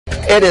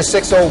It is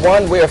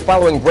 6:01. We are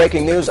following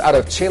breaking news out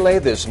of Chile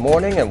this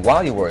morning, and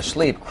while you were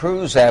asleep,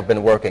 crews have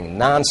been working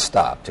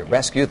non-stop to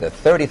rescue the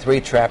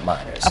 33 trapped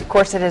miners. Of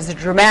course, it is a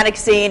dramatic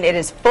scene. It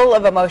is full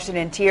of emotion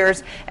and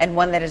tears, and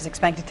one that is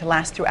expected to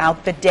last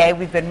throughout the day.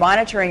 We've been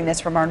monitoring this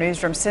from our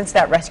newsroom since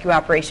that rescue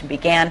operation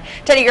began.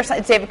 Teddy, your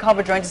son David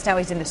Culver joins us now.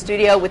 He's in the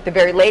studio with the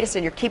very latest,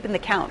 and you're keeping the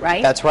count,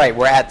 right? That's right.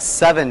 We're at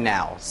 7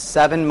 now.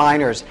 7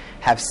 miners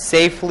have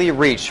safely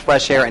reached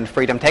fresh air and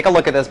freedom. Take a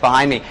look at this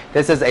behind me.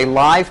 This is a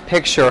live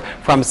picture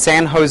from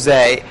San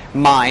Jose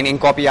mine in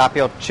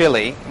Copiapó,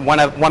 Chile.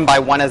 One by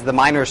one, as the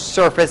miners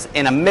surface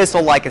in a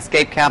missile-like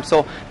escape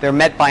capsule, they're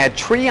met by a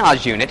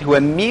triage unit who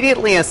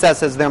immediately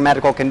assesses their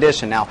medical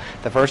condition. Now,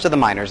 the first of the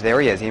miners,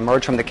 there he is. He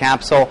emerged from the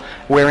capsule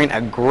wearing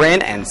a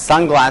grin and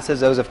sunglasses,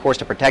 those, of course,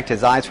 to protect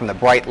his eyes from the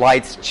bright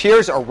lights.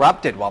 Cheers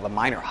erupted while the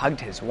miner hugged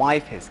his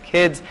wife, his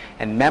kids,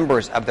 and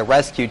members of the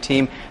rescue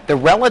team. The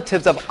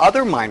relatives of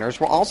other miners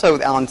were also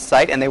on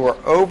site, and they were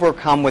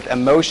overcome with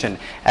emotion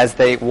as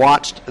they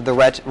watched the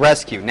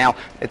rescue. Now,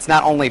 it's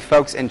not only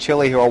folks in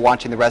Chile who are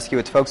watching the rescue,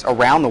 it's folks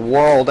around the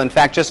world. In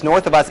fact, just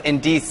north of us in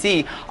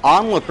D.C.,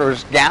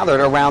 onlookers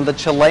gathered around the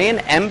Chilean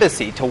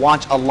embassy to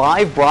watch a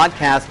live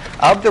broadcast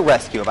of the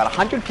rescue. About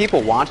 100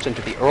 people watched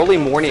into the early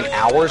morning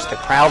hours. The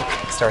crowd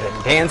started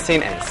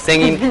dancing and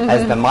singing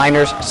as the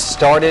miners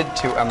started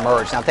to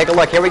emerge. Now, take a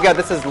look. Here we go.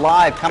 This is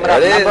live. Coming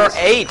up, number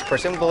 8.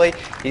 Presumably,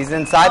 he's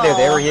inside there.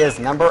 There he is,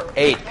 number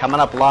 8. Coming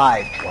up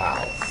live.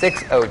 Wow.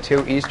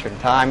 6:02 Eastern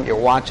Time. You're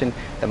watching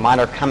the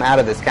miner come out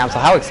of this capsule.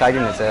 How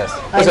exciting is this?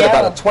 Is it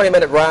about a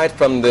 20-minute ride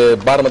from the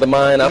bottom of the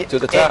mine up to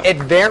the top? It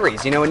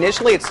varies. You know,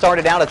 initially it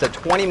started out as a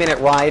 20-minute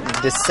ride,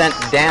 descent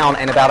down,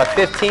 and about a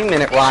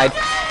 15-minute ride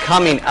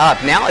coming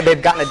up. Now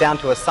they've gotten it down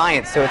to a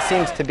science, so it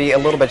seems to be a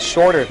little bit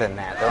shorter than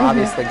that. They're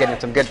obviously getting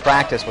some good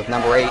practice with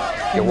number 8.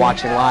 You're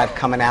watching live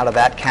coming out of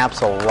that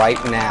capsule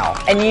right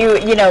now. And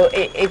you know,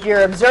 if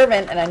you're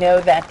observant, and I know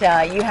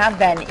that you have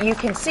been, you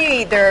can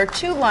see there are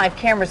 2 live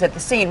cameras at the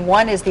scene.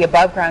 One is the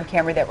above-ground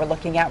camera that we're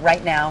looking at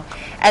right now,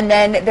 and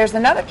then there's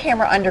another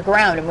camera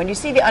underground. And when you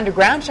see the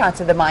underground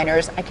shots of the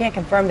miners, I can't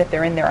confirm that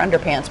they're in their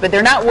underpants, but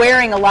they're not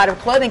wearing a lot of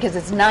clothing because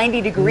it's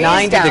 90 degrees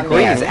down there. 90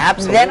 degrees,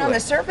 absolutely. Then on the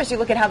surface, you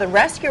look at how the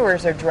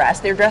rescuers are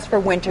dressed. They're dressed for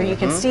winter. You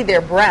can see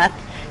their breath.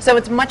 So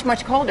it's much,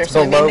 much colder.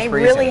 So I mean, they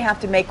really have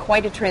to make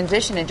quite a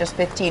transition in just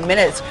 15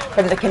 minutes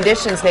from the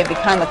conditions they've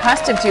become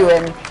accustomed to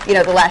in, you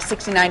know, the last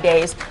 69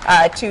 days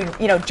to,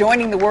 you know,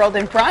 joining the world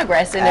in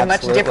progress in a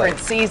much different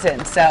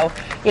season. So,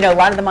 you know, a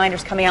lot of the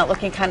miners coming out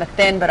looking kind of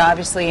thin, but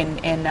obviously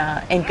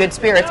in good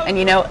spirits. And,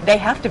 you know, they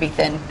have to be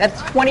thin.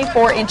 That's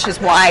 24 inches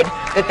wide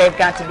that they've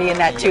got to be in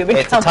that tube.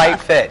 It's a tight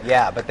fit,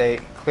 yeah, but they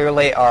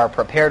clearly are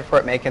prepared for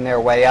it, making their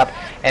way up.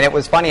 And it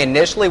was funny,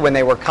 initially when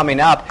they were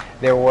coming up,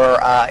 there were,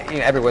 you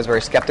know, everyone was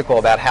very skeptical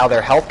about how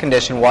their health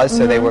condition was,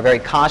 so they were very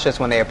cautious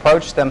when they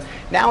approached them.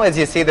 Now, as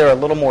you see, they're a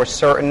little more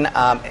certain,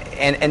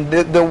 and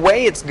the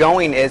way it's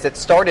going is it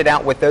started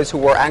out with those who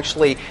were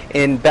actually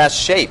in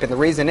best shape, and the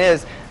reason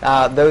is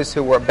those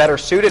who were better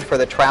suited for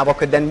the travel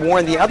could then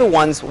warn the other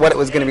ones what it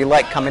was going to be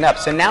like coming up.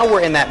 So now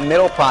we're in that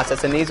middle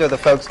process, and these are the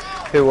folks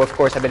who, of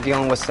course, have been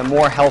dealing with some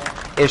more health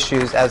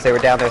issues as they were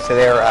down there, so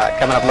they're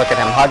coming up. Look at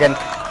him hugging,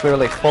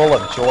 clearly full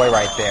of joy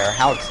right there.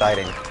 How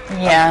exciting.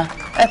 Yeah,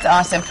 that's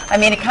awesome. I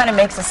mean, it kind of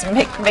makes us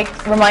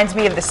reminds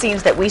me of the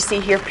scenes that we see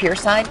here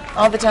Pierside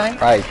all the time.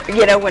 Right.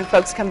 You know, when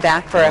folks come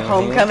back for a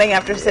homecoming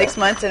after 6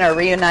 months and are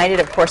reunited.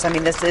 Of course, I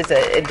mean, this is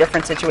a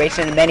different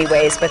situation in many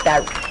ways, but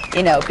that,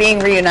 you know, being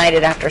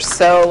reunited after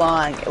so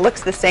long, it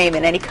looks the same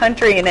in any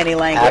country, in any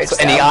language. So.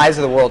 And the eyes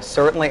of the world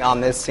certainly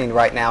on this scene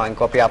right now in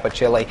Copiapó,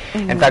 Chile.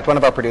 In fact, one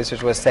of our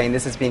producers was saying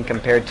this is being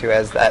compared to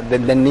as the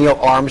Neil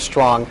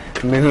Armstrong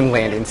moon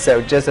landing.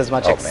 So just as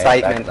much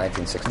excitement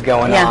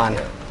going on.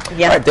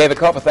 Yeah. All right, David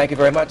Culver, thank you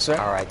very much, sir.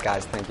 All right,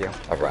 guys, thank you.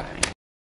 All right.